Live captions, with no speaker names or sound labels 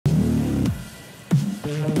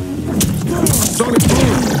Sonic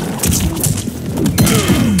boom!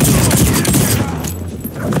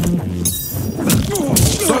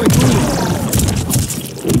 Sonic boom!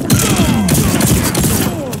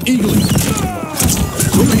 Eagly!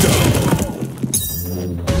 Torpedo!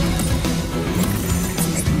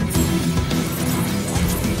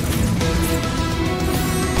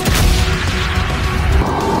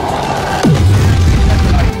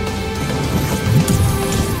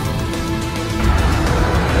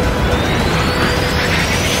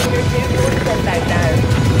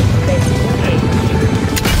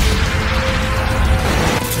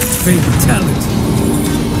 Fatality.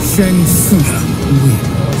 Shang Tsung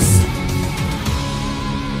wins.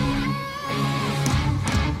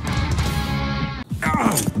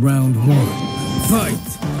 Round 1. Fight.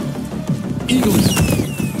 Eagly!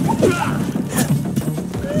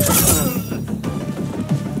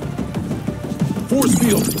 Force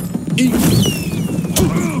field! Eagly!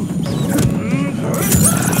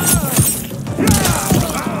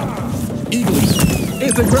 Eagly!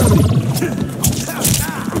 Anti-gravity!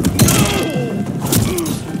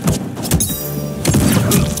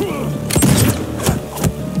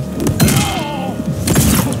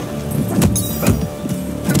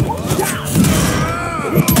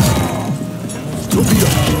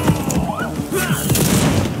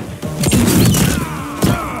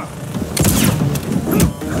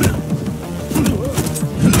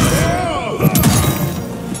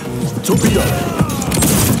 Torpedo!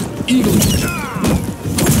 Eagle!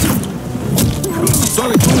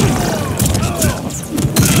 Sonic boom!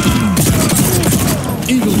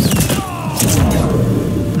 Eagle!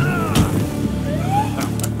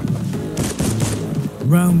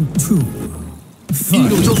 Round 2. Fight.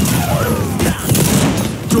 Eagle!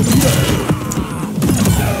 Torpedo!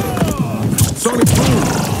 Sonic boom!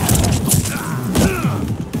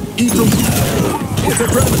 Eagle!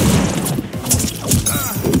 Anti-gravity!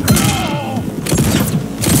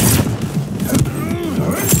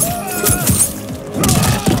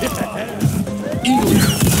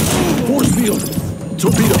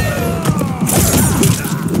 Torpedo!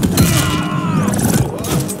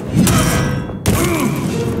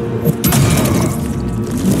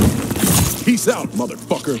 Peace out,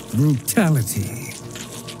 motherfucker! Brutality.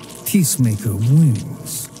 Peacemaker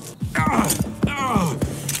wins.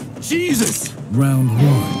 Jesus! Round 1.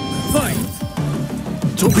 Fight!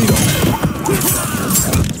 Torpedo!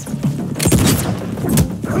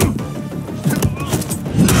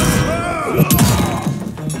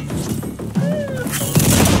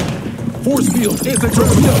 Force field,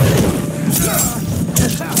 anti-torpedo!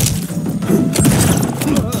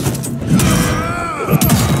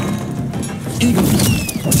 Eagle!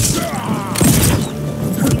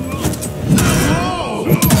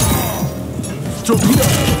 Torpedo!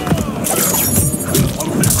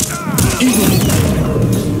 Eagle!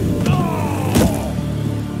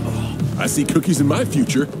 I see cookies in my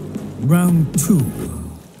future. Round 2.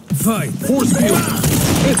 Fight! Force field,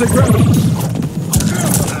 anti-gravity!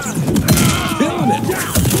 Killing it!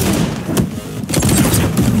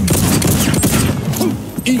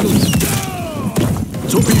 Eagle!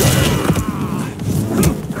 Torpedo!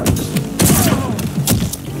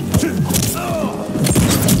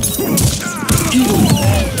 Eagle!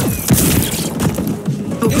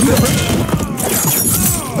 Torpedo!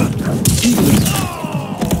 Eagle!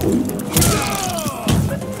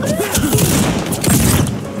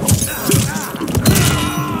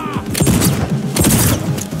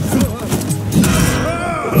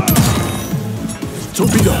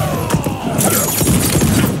 Torpedo!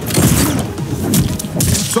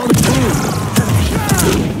 Sonic boom!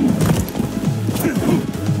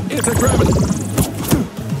 Anti-gravity!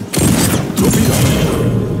 Torpedo!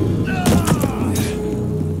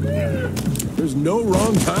 There's no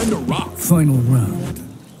wrong time to rock. Final round.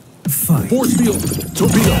 Fight. Force field!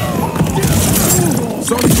 Torpedo!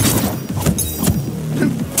 Sonic!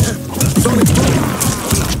 Sonic boom!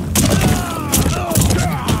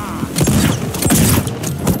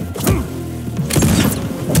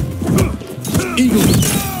 Eagle!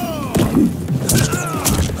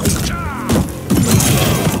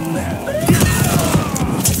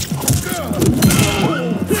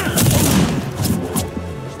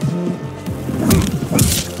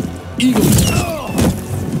 Eagle!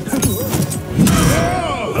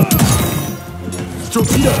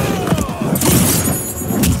 Torpedo!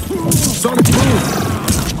 Sonic boom!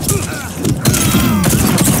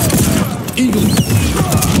 Eagle!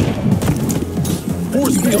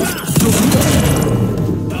 Force field! Torpedo!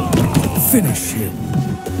 Finish him.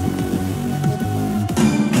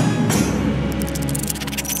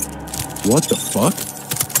 What the fuck?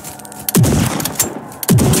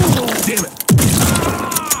 Damn it!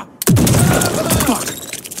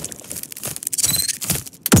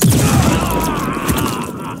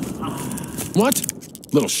 What?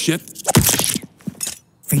 Little shit.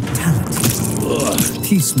 Fatality.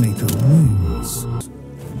 Peacemaker wins.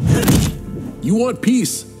 You want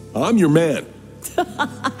peace? I'm your man.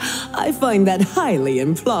 I find that highly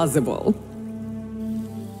implausible.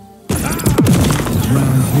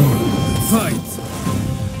 Round one. Fight!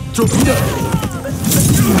 Torpedo!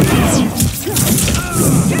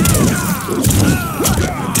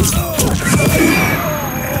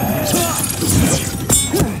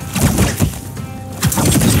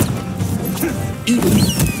 Eagle!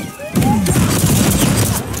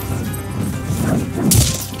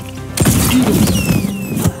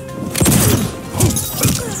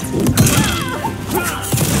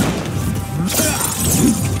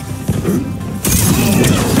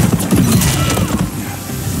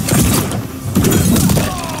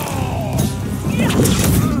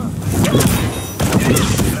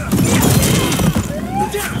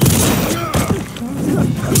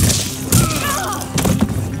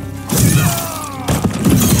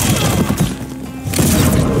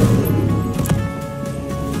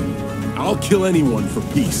 I'll kill anyone for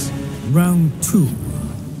peace. Round two.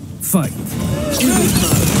 Fight!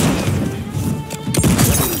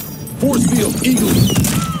 Force field, eagle!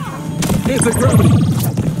 Anti-gravity!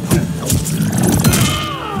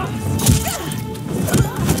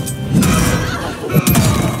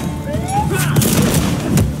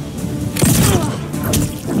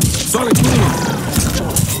 Sonic boom!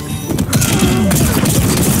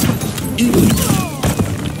 Eagle!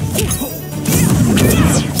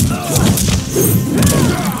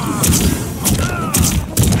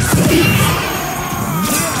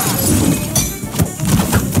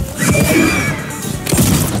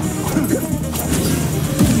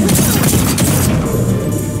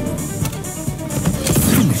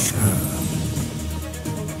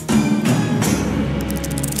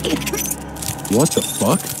 What the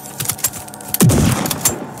fuck?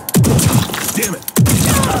 Damn it!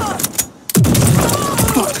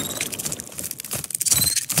 Fuck!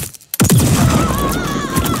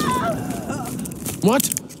 What?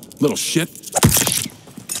 Little shit.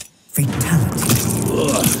 Fatality.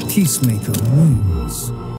 Peacemaker wins.